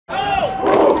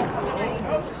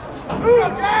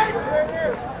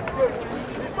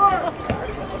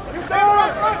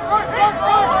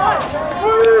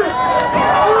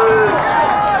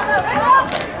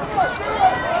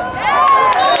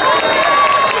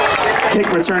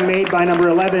Kick return made by number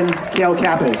 11, Kale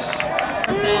Kappas.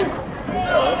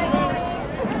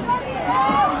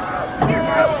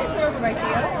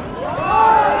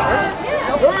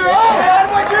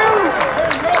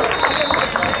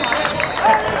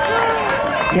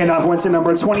 Handoff went to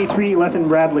number 23, Lethan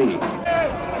Bradley. You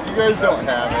guys don't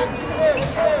have it.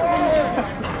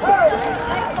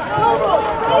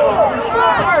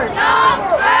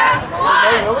 Number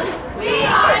 1! We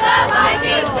are the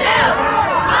Vikings too!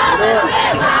 A little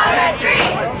bit louder, 3!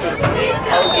 We still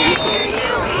can't hear you,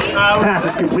 Pass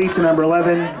is complete to number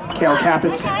 11, Kale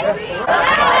Kappas.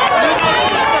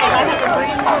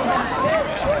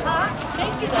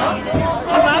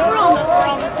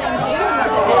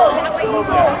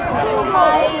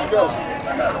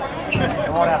 I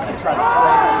won't have to try to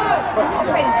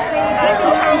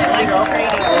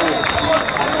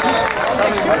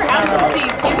sure, have some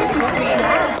seeds. Give me some sweets.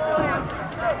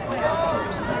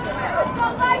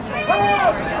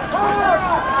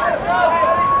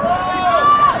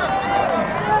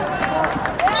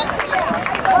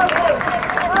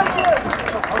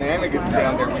 Anna gets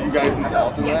down there. Were you guys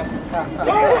involved in that?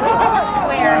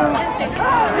 Where?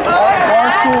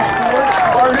 Bar school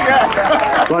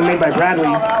sport? Run made by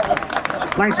Bradley.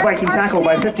 Nice Viking tackle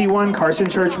by 51, Carson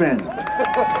Churchman.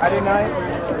 Friday night,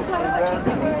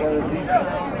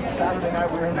 Saturday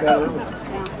night we were in bed early.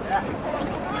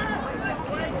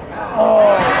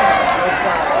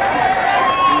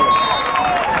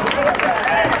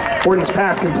 Horton's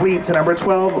pass complete to number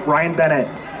 12, Ryan Bennett.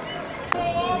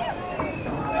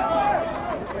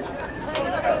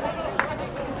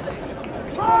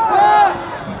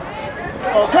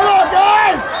 Oh, come on,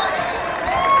 guys!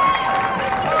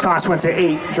 Toss went to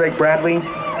 8, Drake Bradley.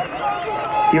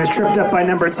 He was tripped up by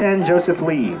number 10, Joseph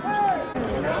Lee.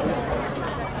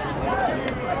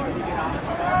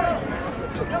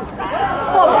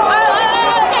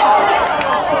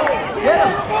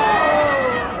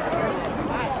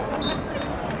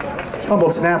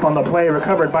 Fumbled snap on the play,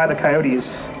 recovered by the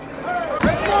Coyotes.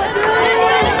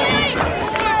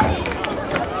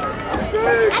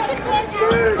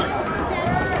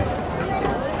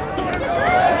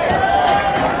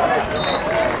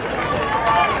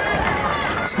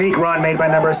 Sneak run made by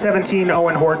number 17,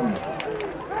 Owen Horton.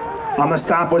 On the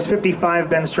stop was 55,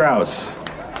 Ben Strauss.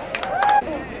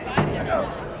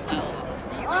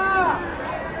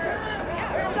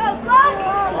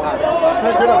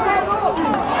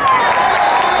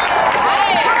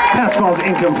 Pass falls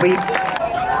incomplete.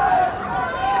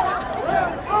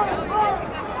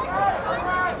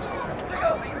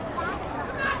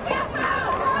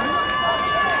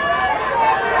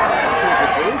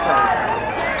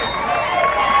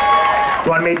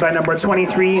 Run made by number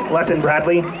 23, Lethan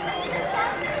Bradley.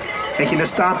 Making the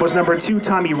stop was number 2,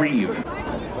 Tommy Reeve.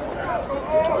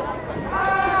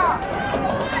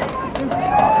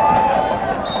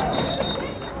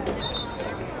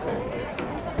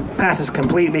 Pass is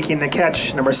complete, making the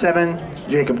catch, number 7,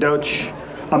 Jacob Doach.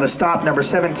 On the stop, number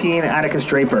 17, Atticus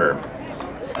Draper.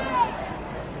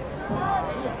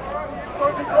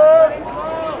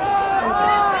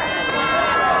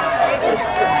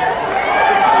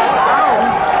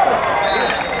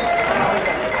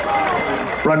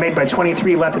 Run made by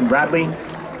 23, Lethan Bradley.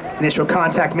 Initial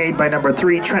contact made by number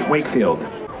 3, Trent Wakefield.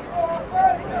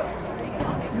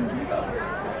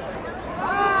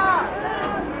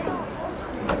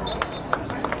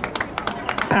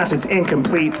 Pass is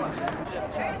incomplete. Get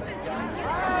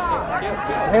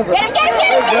him!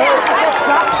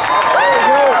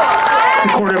 It's a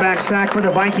quarterback sack for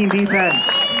the Viking defense.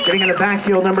 Getting in the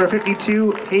backfield, number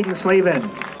 52, Hayden Slavin.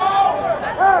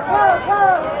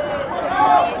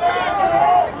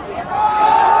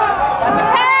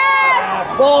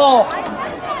 Ball!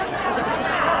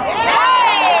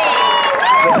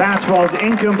 The pass falls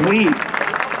incomplete.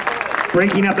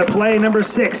 Breaking up the play, number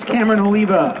 6, Cameron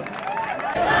Oliva.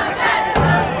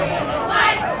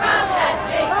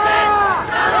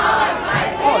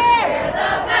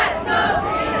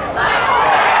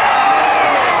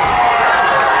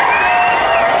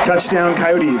 Touchdown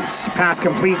Coyotes. Pass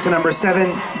complete to number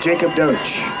 7, Jacob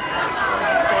Doach.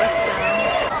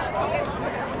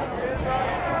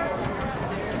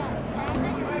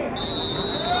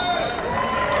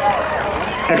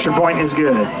 Extra point is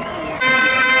good.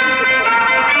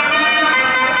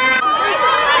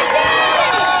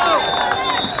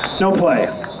 No play.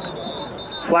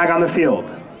 Flag on the field.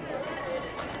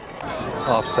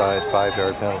 Offside,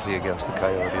 5-yard penalty against the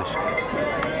Coyotes.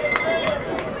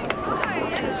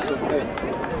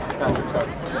 Patrick's up.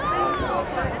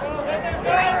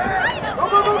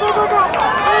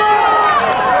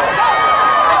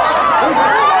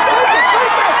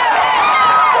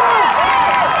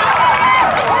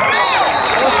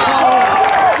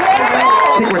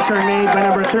 Kick return made by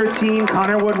number 13,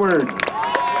 Connor Woodward.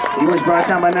 He was brought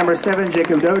down by number 7,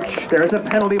 Jacob Doach. There is a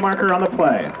penalty marker on the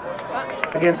play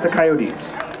against the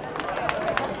Coyotes.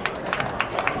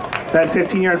 That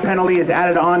 15-yard penalty is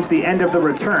added on to the end of the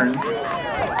return.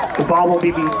 The ball will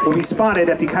be spotted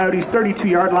at the Coyotes'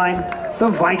 32-yard line. The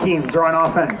Vikings are on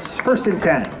offense. 1st and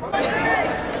 10.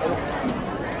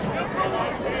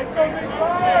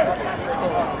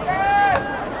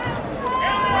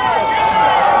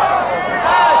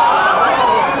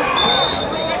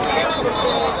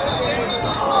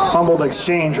 Fumbled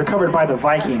exchange recovered by the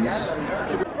Vikings.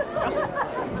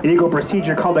 Illegal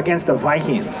procedure called against the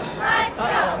Vikings.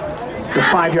 It's a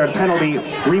 5-yard penalty.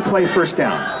 Replay 1st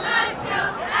down.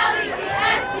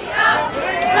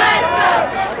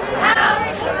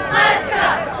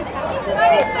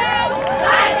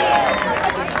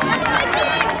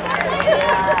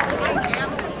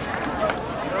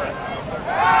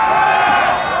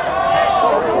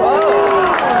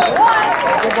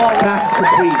 Pass is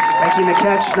complete. Making the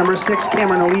catch, number 6,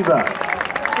 Cameron Oliva.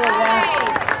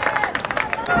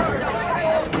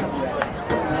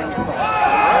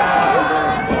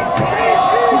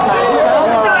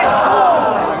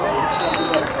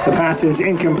 The pass is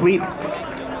incomplete.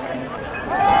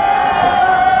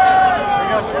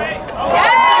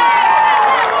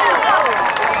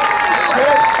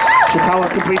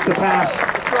 Chikalis completes the pass.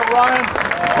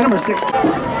 Number 6.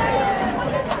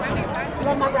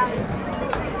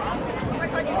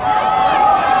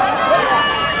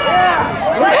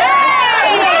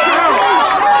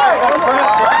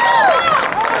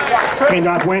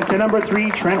 Handoff went to number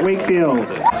 3, Trent Wakefield.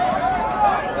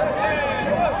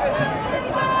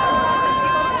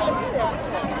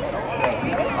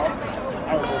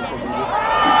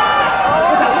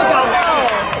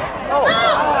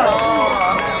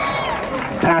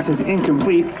 Pass is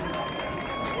incomplete.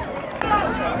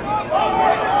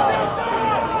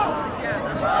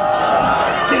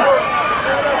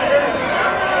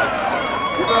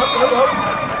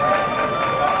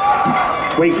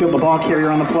 Wakefield, the ball carrier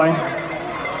on the play.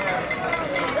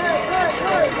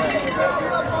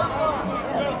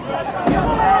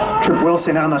 Trip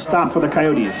Wilson on the stop for the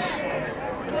Coyotes.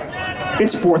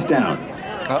 It's 4th down.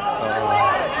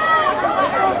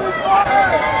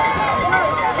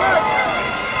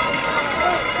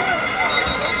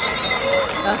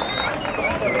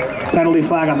 Penalty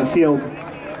flag on the field.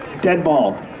 Dead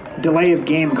ball. Delay of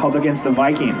game called against the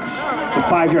Vikings. It's a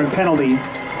 5-yard penalty.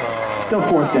 Still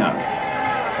 4th down.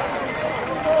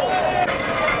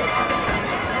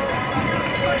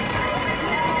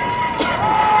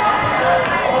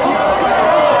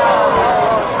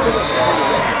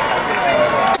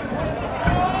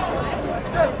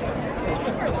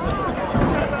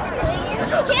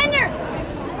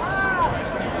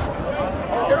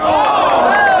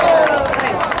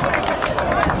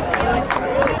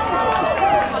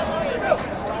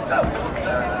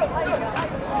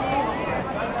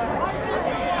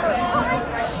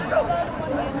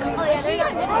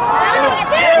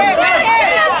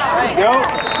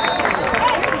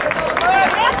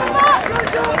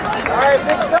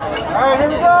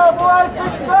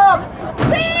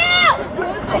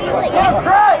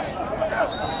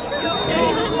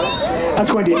 That's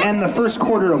going to end the 1st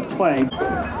quarter of play.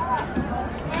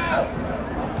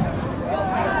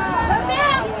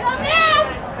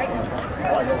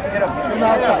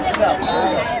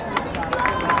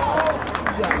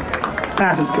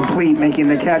 Pass is complete, making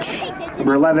the catch.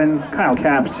 Number 11, Kyle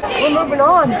Capps. We're moving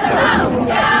on. Go, go,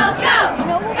 go,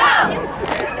 go!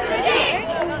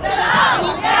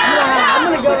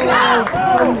 I'm gonna go to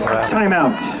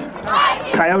Timeout.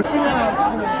 Coyote.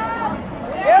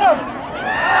 Get him!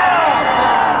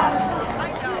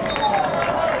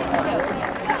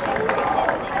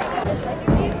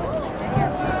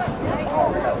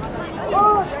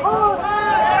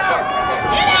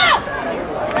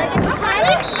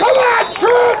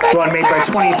 Run made by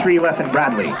 23, Lethan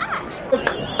Bradley. Get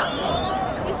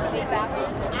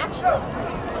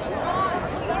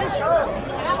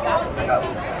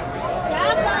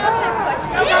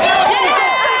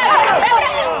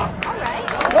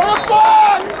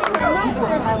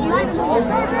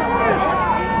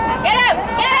him!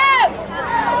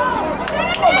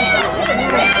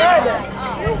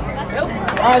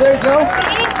 All right, there you go.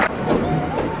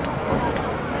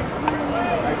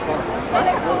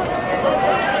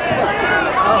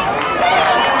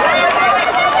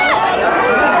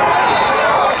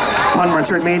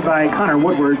 return made by Connor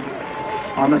Woodward.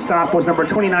 On the stop was number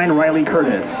 29, Riley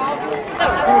Curtis.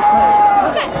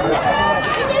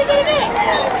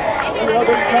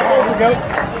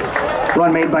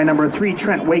 Run made by number 3,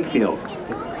 Trent Wakefield.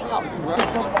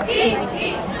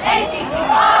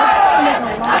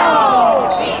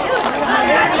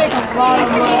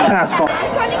 Pass fall.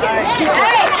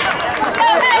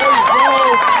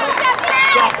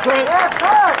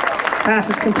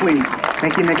 Pass is complete.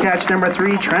 Making the catch, number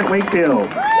 3, Trent Wakefield.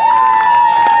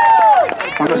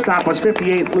 On the stop was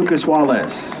 58, Lucas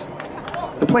Wallace.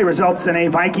 The play results in a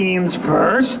Vikings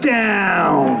first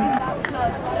down.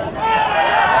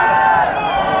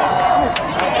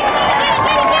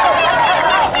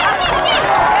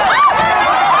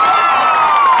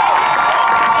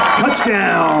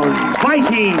 Touchdown,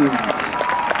 Vikings.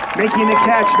 Making the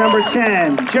catch, number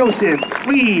 10, Joseph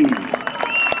Lee.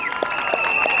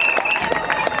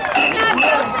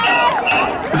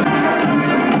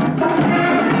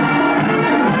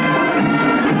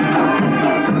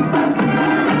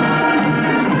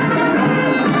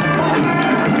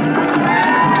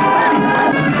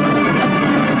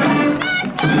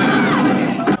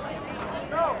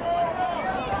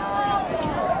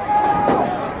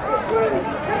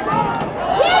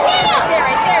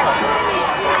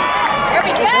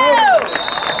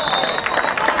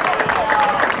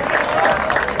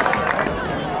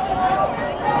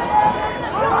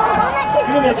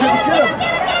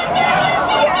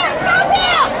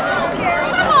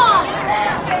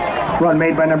 Run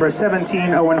made by number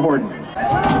 17, Owen Horton.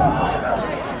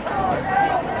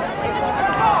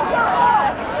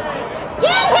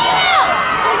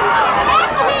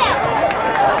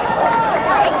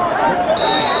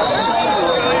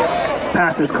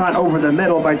 Pass is caught over the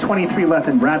middle by 23,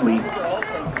 Lethan Bradley.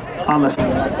 On the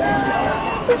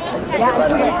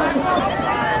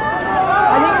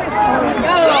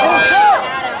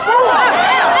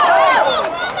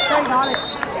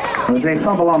There was a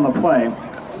fumble on the play.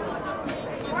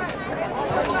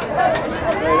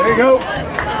 There you go.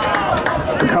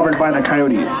 Recovered by the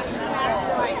Coyotes.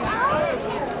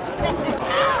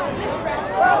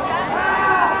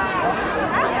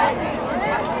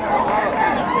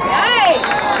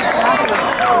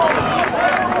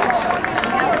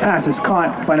 Pass is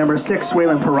caught by number 6,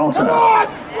 Waylon Peralta.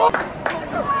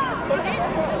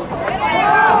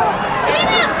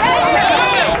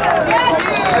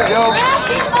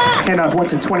 Handoff went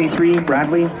to 23,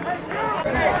 Bradley.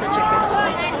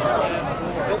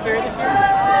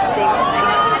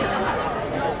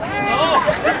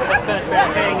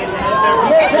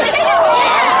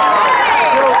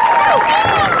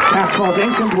 Pass falls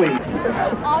incomplete.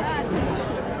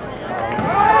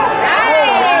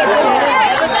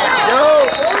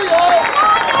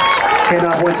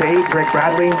 Handoff went to 8, Drake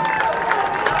Bradley.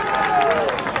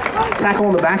 Tackle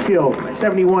in the backfield,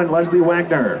 71, Leslie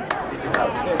Wagner.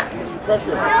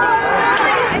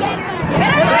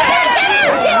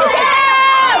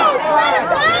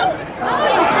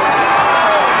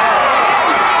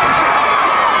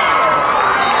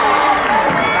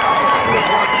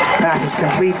 Pass is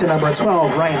complete to number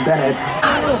 12, Ryan Bennett.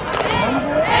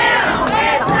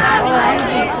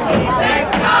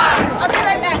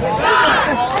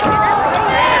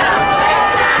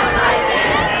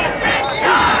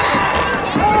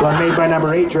 Run made by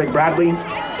number 8, Drake Bradley.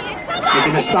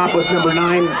 Making the stop was number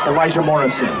 9, Elijah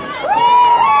Morrison. Don't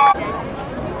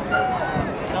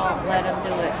let him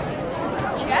do it.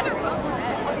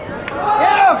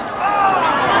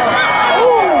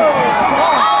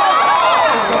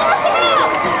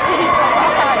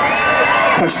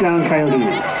 Touchdown,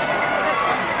 Coyotes.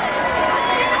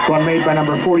 Run made by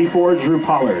number 44, Drew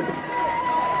Pollard.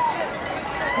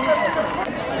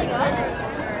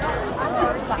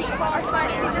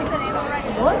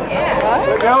 There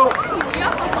you go.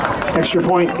 Extra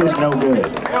point is no good.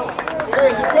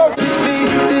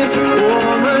 This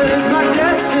woman is my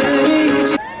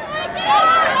destiny.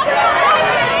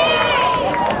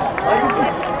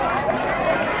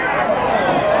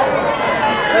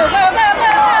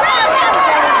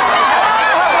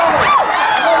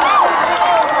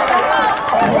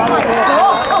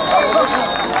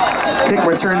 Kick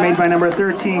return made by number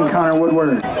 13, Connor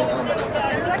Woodward.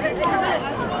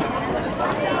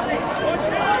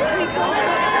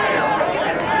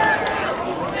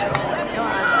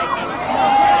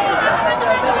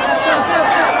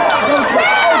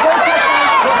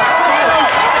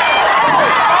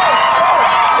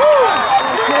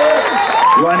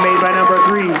 Run made by number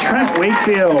 3, Trent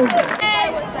Wakefield.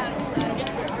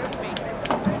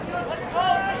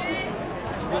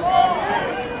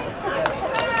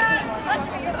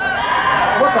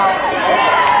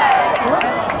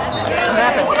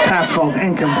 Pass falls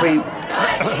incomplete.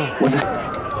 Was it?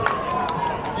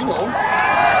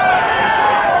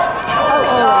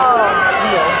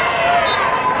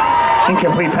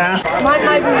 Incomplete pass. Mine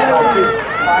might be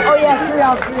oh yeah, 3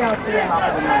 out, 3 out, 3 out.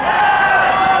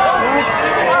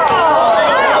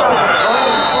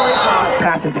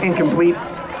 Pass is incomplete.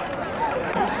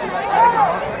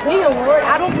 Being a Lord,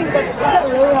 I don't think that is that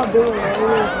really how big it is.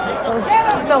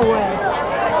 There's no way.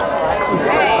 No,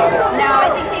 I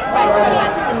think they fight too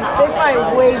much in the They fight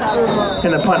way too much.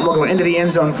 And the punt will go into the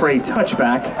end zone for a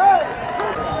touchback.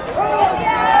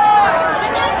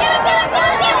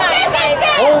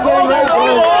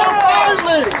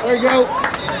 There you go.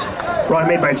 Run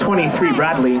made by 23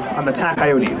 Bradley on the Tack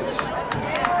Coyotes. So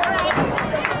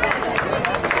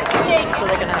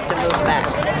they're going to have to move back.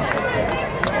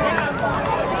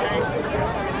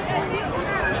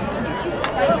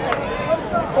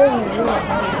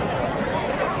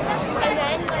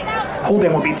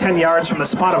 Holding will be 10 yards from the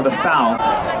spot of the foul.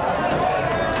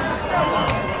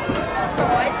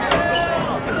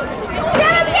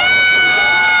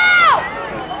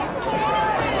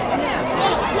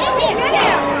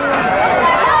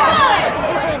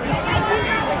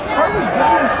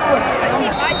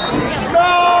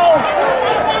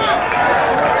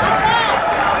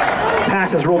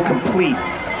 Pass is rolled complete,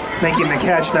 making the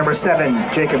catch number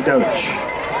 7, Jacob Doach.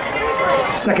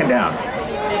 Second down.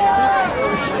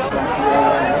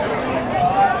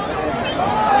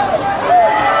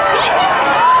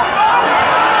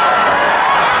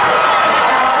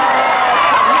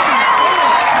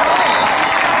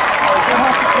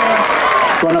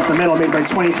 Run up the middle made by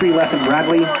 23 left and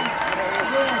Bradley.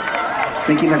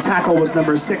 Making the tackle was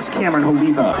number 6, Cameron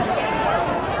Oliva.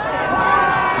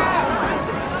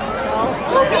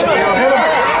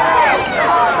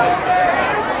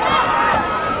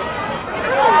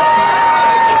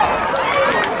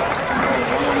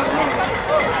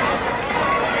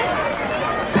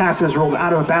 Passes rolled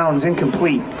out of bounds,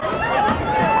 incomplete.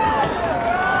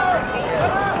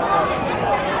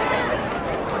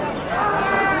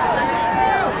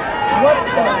 What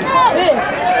the heck?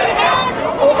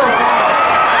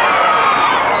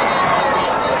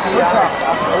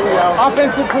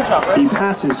 Offensive push-up. The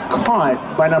pass is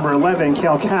caught by number 11,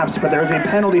 Cale Capps, but there is a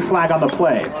penalty flag on the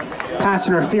play. Pass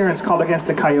interference called against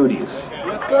the Coyotes.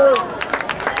 Yes, sir.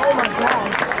 Oh my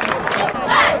God.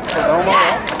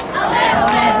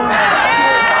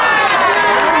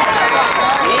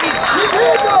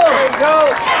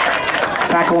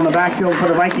 Tackle in the backfield for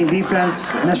the Viking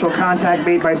defense. Initial contact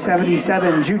made by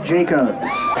 77, Jude Jacobs.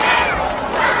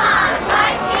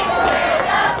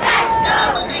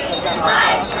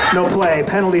 No play,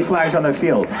 penalty flags on the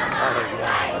field.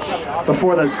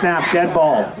 Before the snap, dead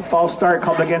ball. False start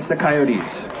called against the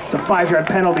Coyotes. It's a 5-yard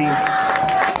penalty.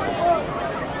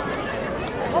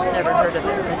 Just never heard of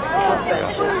it.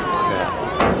 Offensive.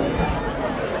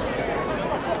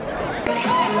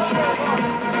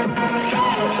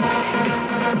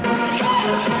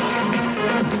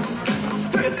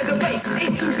 First at the bass,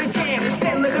 into the jam.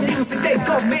 Then let the music take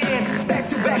off, man. Back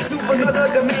to another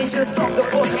dimension. Stop the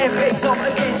force and pay some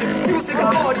attention. Music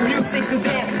and party, music to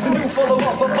dance. The new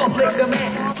follow-up of public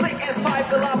demand. Slick as 5,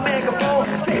 the loud megaphone.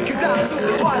 Take you down to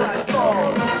the twilight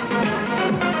zone.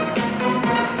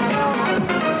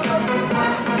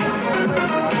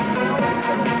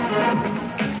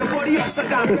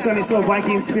 The Sunnyslope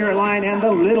Vikings Spirit Line and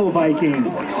the Little Vikings.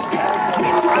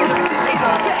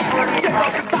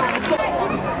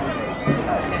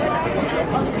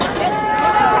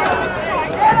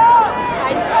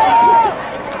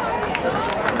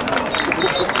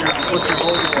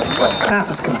 Pass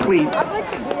is complete. I'd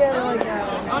like to get like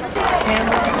a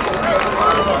camera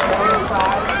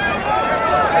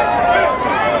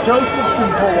Joseph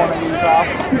can pull one of these off.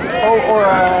 Oh, or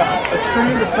a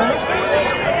screen to print.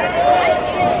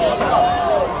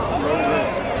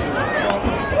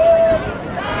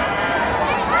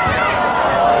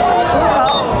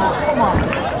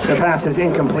 The pass is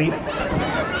incomplete.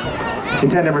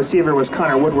 Intended receiver was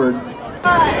Connor Woodward.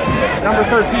 Number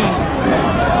 13.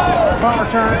 Punt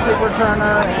return, quick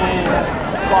returner,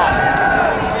 and slot.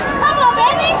 Come on,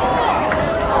 baby!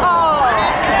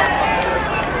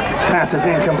 Pass is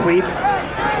incomplete.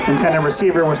 Intended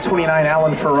receiver was 29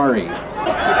 Alan Ferrari.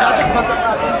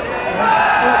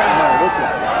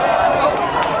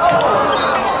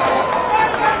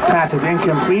 Pass is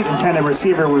incomplete. Intended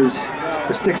receiver was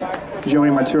for 6 Joey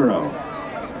Maturo.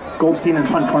 Goldstein in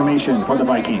punt formation for the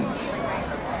Vikings.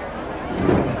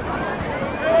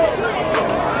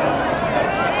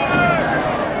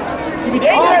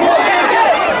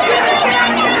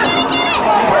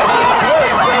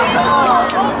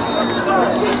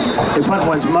 The punt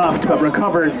was muffed but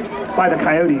recovered by the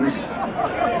Coyotes.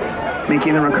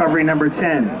 Making the recovery number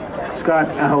 10, Scott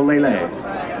Aholele. They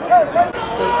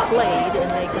played and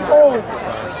they got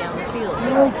halfway down the field.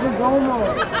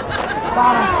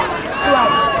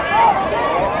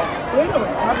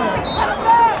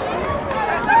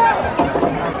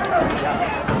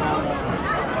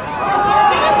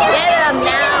 Get him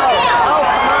now! Oh,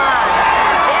 come on!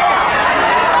 Get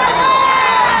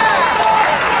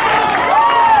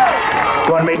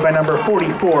him! One made by number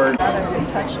 44. The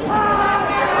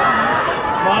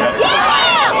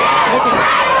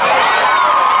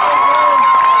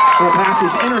pass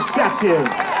is intercepted.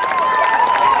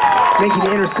 Making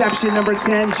the interception, number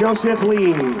 10, Joseph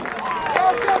Lee.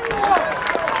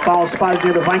 Ball spotted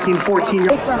near the Viking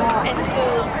 14-yard.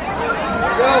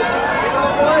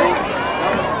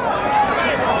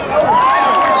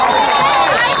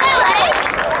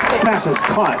 Pass is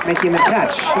caught, making the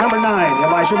catch. Number 9,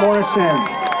 Elijah Morrison.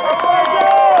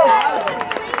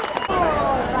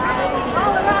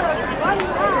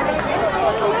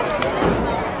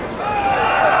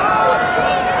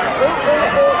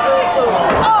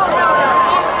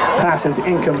 Pass is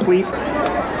incomplete.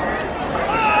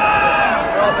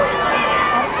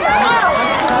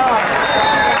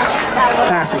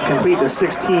 Pass is complete to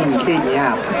 16, Caden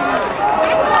Yap.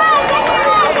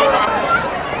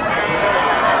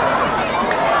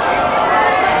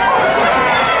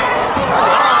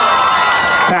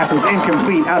 Pass is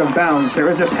incomplete, out of bounds. There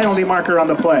is a penalty marker on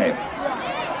the play.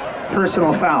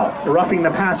 Personal foul, roughing the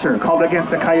passer, called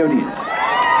against the Coyotes.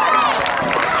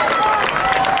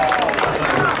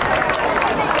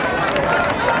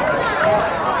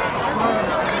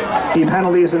 The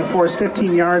penalty is enforced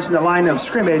 15 yards in the line of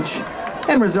scrimmage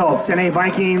and results in a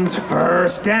Vikings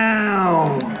first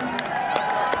down.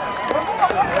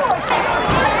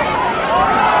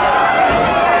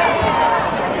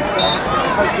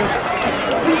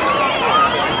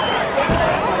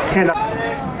 Hand up.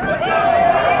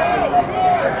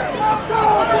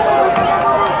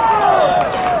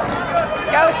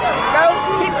 Go,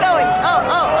 keep going. Oh.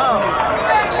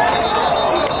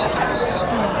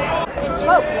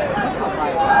 Smoke.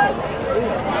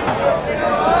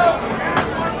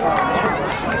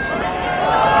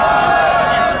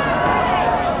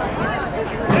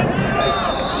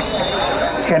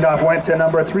 Handoff went to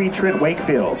number 3, Trent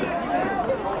Wakefield.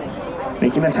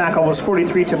 Making the tackle was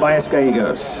 43, Tobias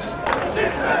Gallegos.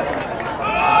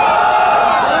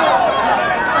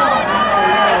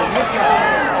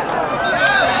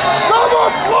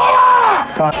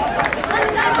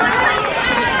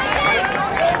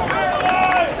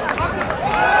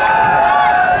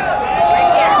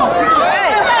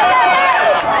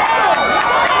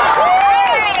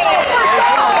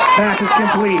 Pass is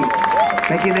complete.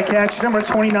 Making the catch, number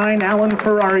 29, Alan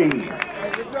Ferrari.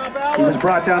 He was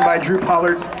brought down by Drew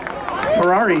Pollard.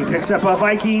 Ferrari picks up a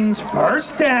Vikings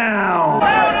first down.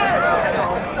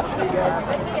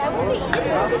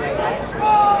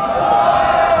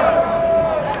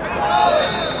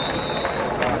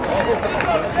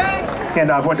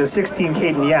 Handoff went to 16,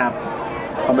 Caden Yap.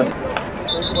 On the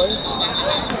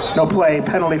no play,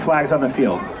 penalty flags on the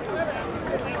field.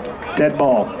 Dead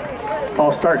ball.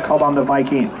 False start called on the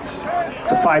Vikings.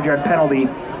 It's a 5-yard penalty,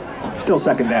 still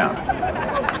second down.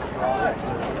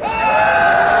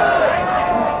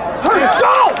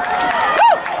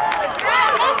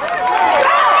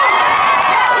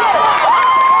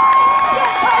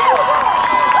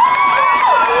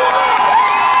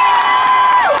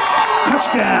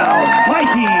 Touchdown,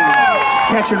 Vikings!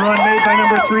 Catch and run made by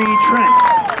number 3,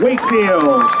 Trent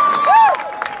Wakefield.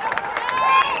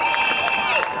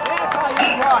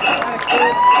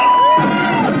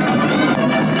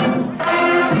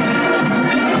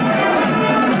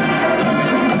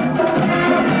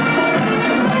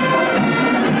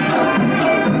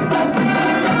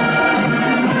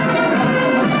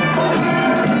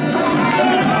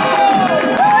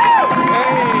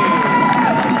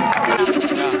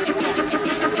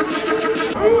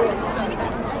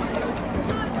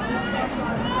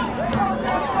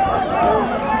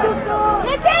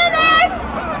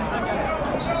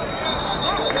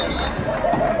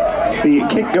 The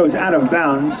kick goes out of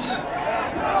bounds.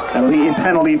 That'll be a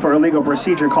penalty for illegal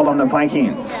procedure called on the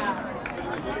Vikings.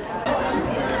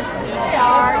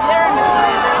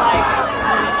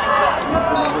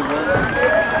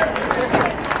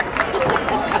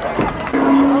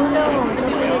 Oh no,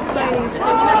 something exciting's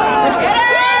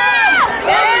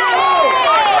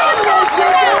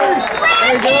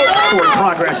Forward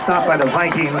progress stopped by the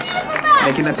Vikings.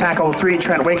 Making the tackle, 3,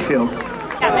 Trent Wakefield.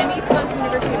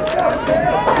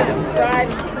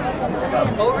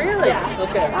 Oh really?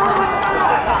 Okay.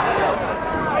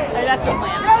 that's the plan.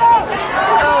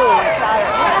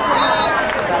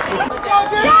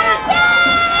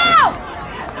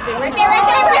 Right there, right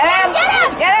there, right there. Get him!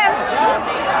 Get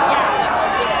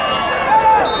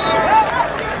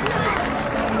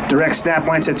him! Direct snap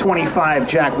went to 25,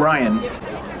 Jack Ryan.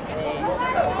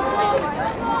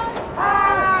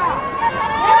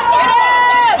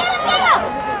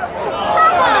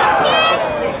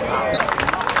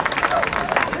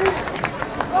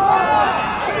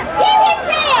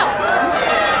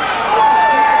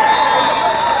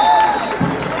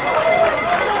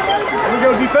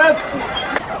 Defense.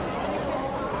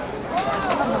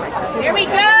 Here we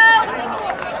go!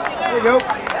 There you go.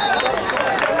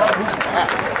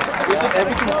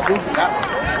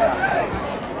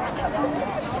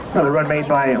 Another run made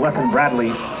by Lethan Bradley.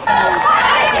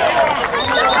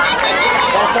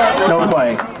 No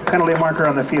play. Penalty marker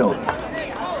on the field.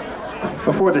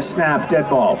 Before the snap, dead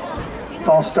ball.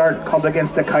 False start called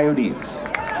against the Coyotes.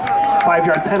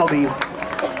 5-yard penalty.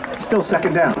 Still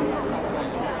second down.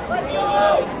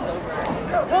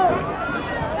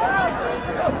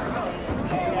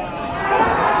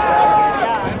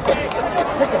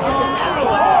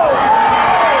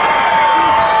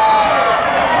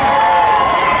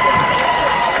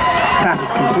 Pass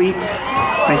is complete.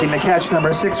 Making the catch,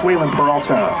 number 6, Waylon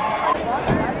Peralta.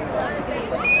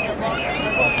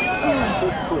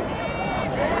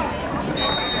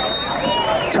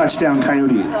 Touchdown,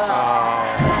 Coyotes.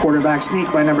 Quarterback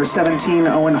sneak by number 17,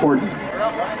 Owen Horton.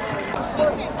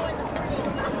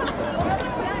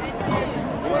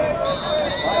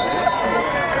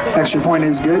 Extra point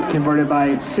is good, converted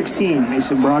by 16,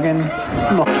 Mason Broggan.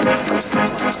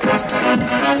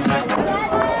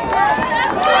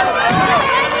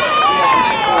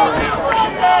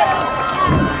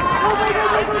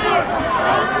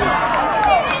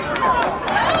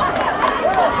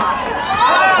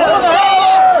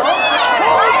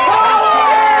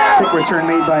 Kick return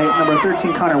made by number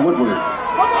 13, Connor Woodward.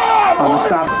 On the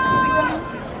stop.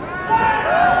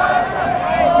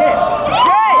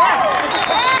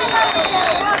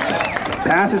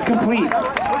 Pass is complete.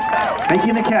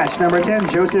 Making the catch, number 10,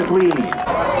 Joseph Lee.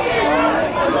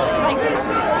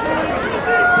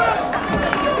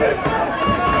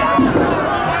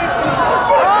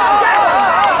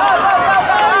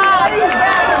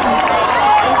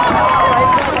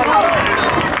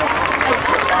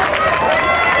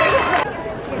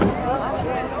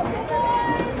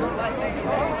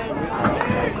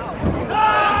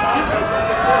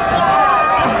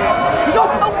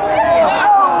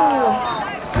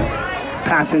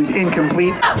 Pass is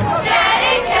incomplete. Get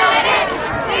it, get it.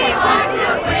 We want to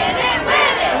win it,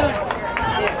 win it.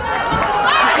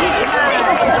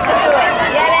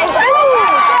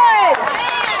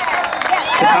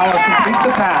 Chapales completes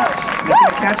the pass. Making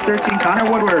the catch, 13, Connor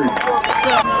Woodward.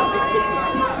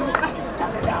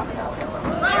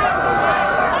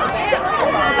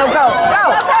 Go, go, go,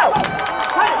 go!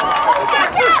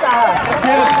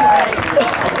 There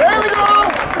we go.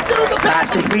 Pass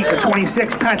complete to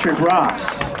 26, Patrick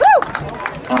Ross.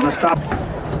 On the stop.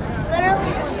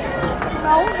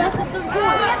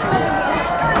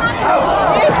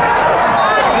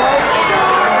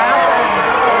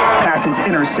 Pass is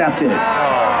intercepted.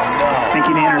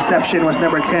 Making the interception was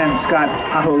number 10, Scott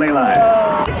Aholela.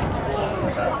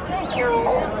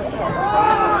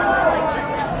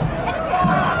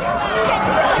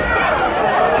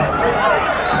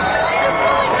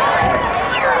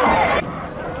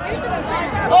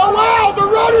 Oh wow, they're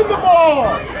running the ball.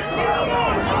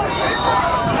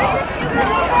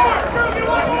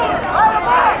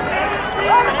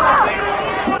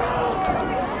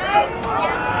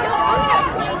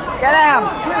 Get him!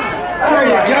 There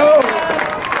you go.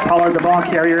 Pollard, the ball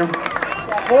carrier. Get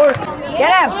him!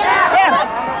 Get him!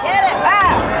 Get him!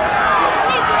 Ah!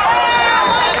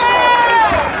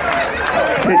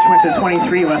 Pitch went to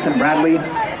 23, Lethan Bradley.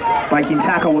 Viking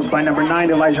tackle was by number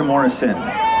 9, Elijah Morrison. Get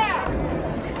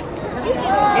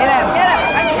him! Get him!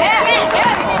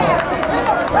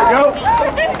 There you go.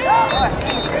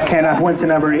 Handoff went to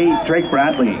number 8, Drake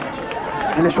Bradley.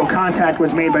 Initial contact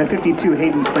was made by 52,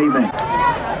 Hayden Slavin.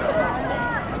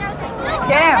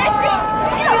 Get him!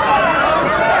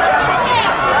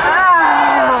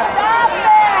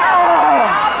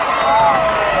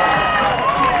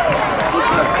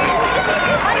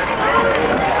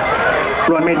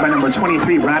 Run made by number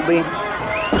 23, Bradley.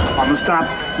 On the stop,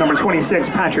 number 26,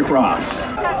 Patrick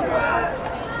Ross. Get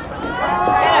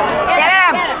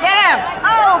him! Get him!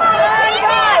 Oh, good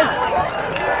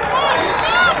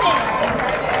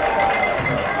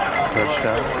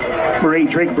God! Number 8,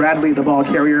 Drake Bradley, the ball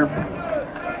carrier.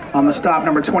 On the stop,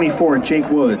 number 24, Jake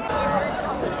Wood.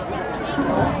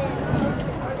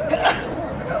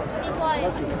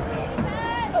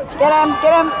 Get him,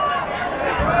 get him.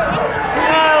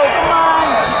 No, come on.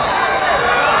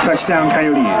 Touchdown,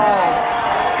 Coyotes.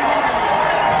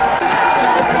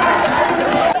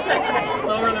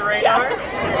 Lower the radar.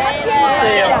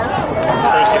 See ya.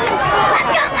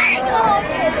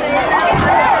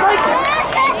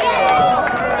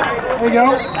 There you go.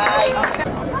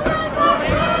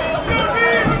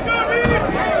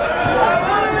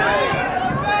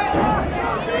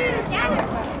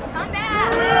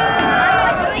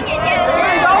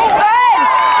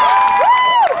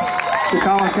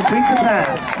 Collins completes the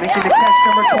pass, making the catch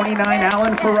number 29,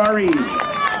 Alan Ferrari.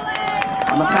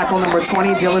 On the tackle number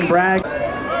 20, Dylan Bragg.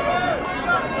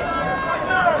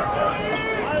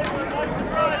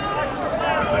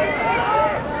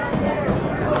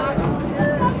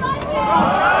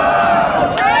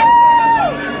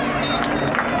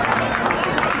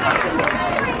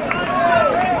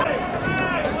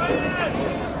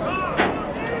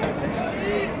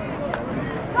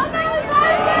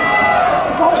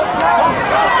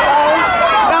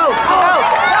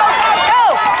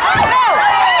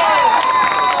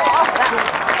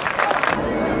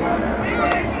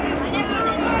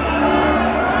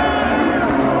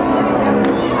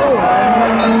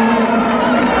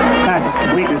 Pass is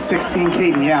complete to 16,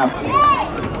 Caden Yap.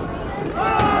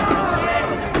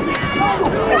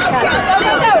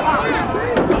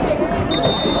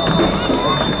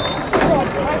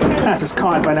 Pass is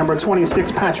caught by number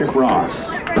 26, Patrick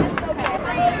Ross.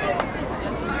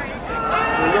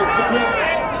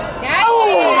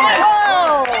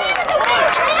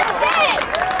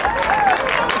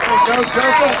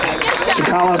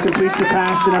 Collins completes the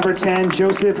pass to number 10,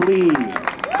 Joseph Lee.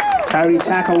 Coyote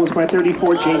tackle was by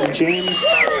 34, Jaden James.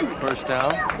 First down.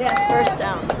 Yes, first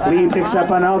down. Lee picks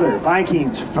up another.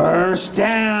 Vikings, first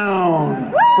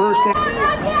down. First down.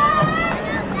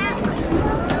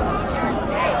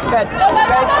 Good. Get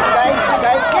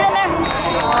in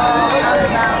there.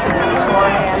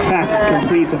 Pass is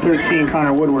complete to 13,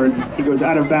 Connor Woodward. He goes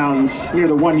out of bounds near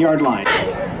the 1 yard line.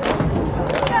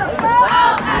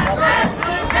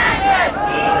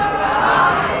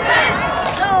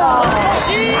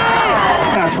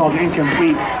 Pass falls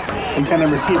incomplete. Intended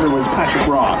receiver was Patrick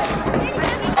Ross.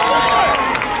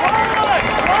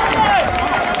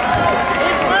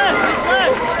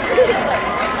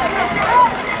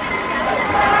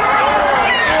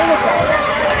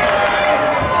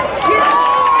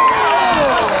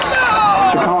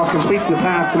 Collins completes the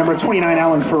pass to number 29,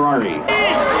 Alan Ferrari.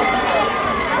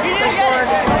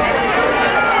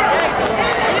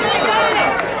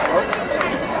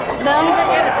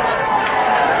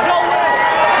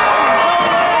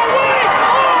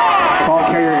 Ball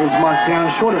carrier is marked down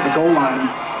short of the goal line.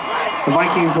 The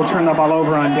Vikings will turn the ball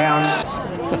over on downs.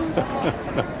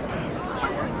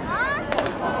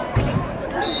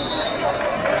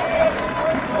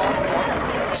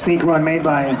 Sneak run made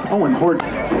by Owen Horton.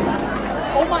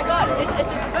 Oh my God, this is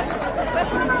special, this is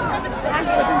special.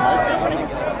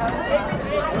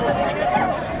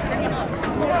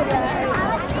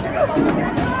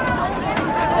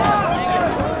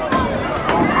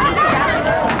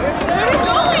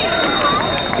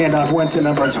 Handoff went to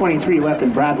number 23, left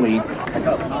in Bradley.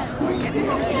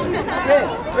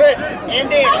 Chris, and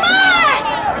Danny.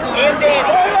 And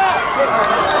Danny.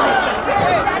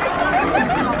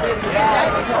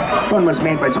 One was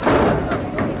made by...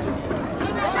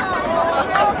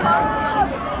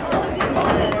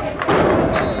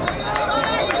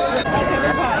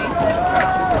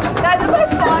 Guys, look at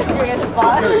Foster in his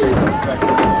spot.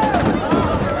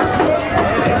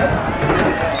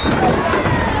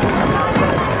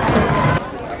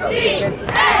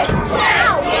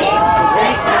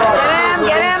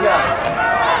 Get him.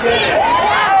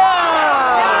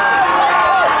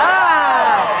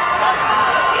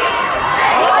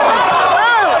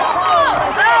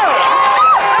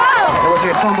 There was a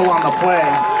fumble on the play.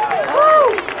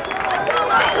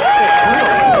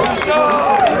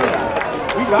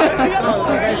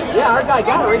 Yeah, our guy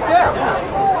got it right there.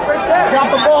 Right there. Got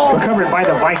the ball. Recovered by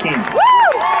the Vikings.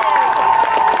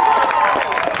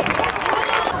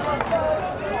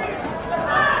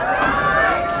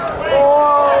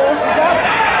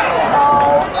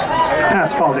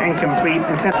 Pass falls incomplete.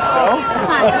 That's not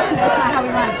how we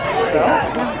run.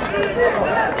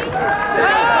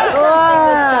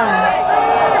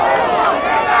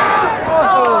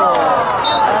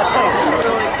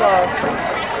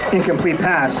 Incomplete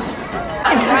pass.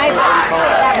 Right.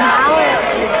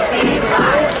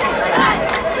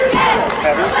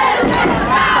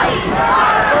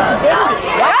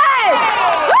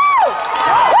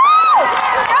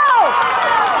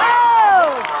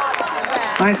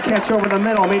 Nice catch over the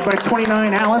middle made by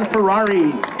 29, Alan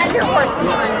Ferrari.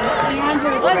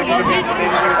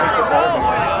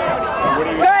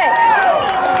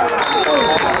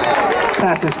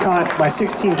 Pass is caught by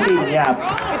 16, Katie Yap.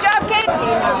 Good job, Kate.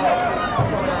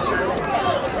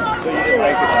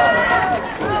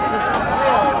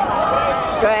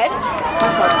 Good.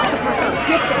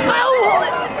 Oh!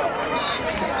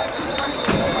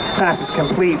 Pass is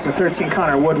complete to 13,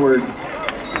 Connor Woodward.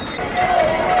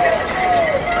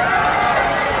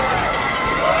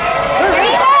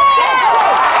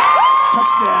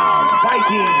 Touchdown,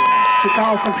 Vikings.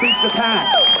 Chicals completes the pass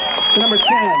to number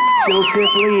 10,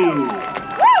 Joseph Lee.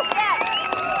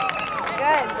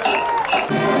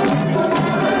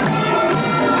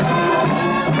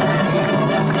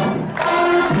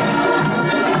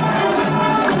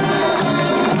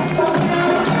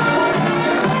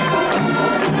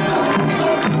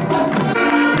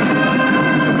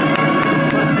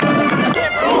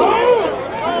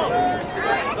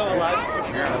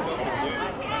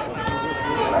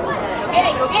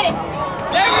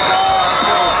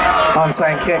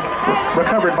 Onside kick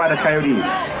recovered by the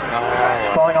Coyotes.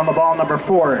 Falling on the ball, number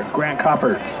 4, Grant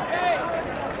Coppert.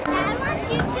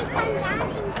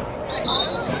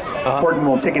 Horton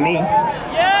will take a knee.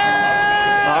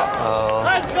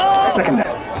 Second down.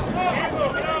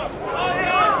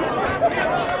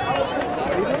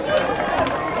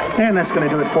 And that's going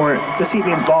to do it for this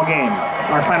evening's ball game.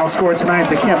 Our final score tonight,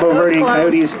 the CampoVerde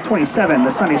Coyotes 27, the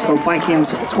Sunnyslope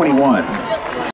Vikings 21.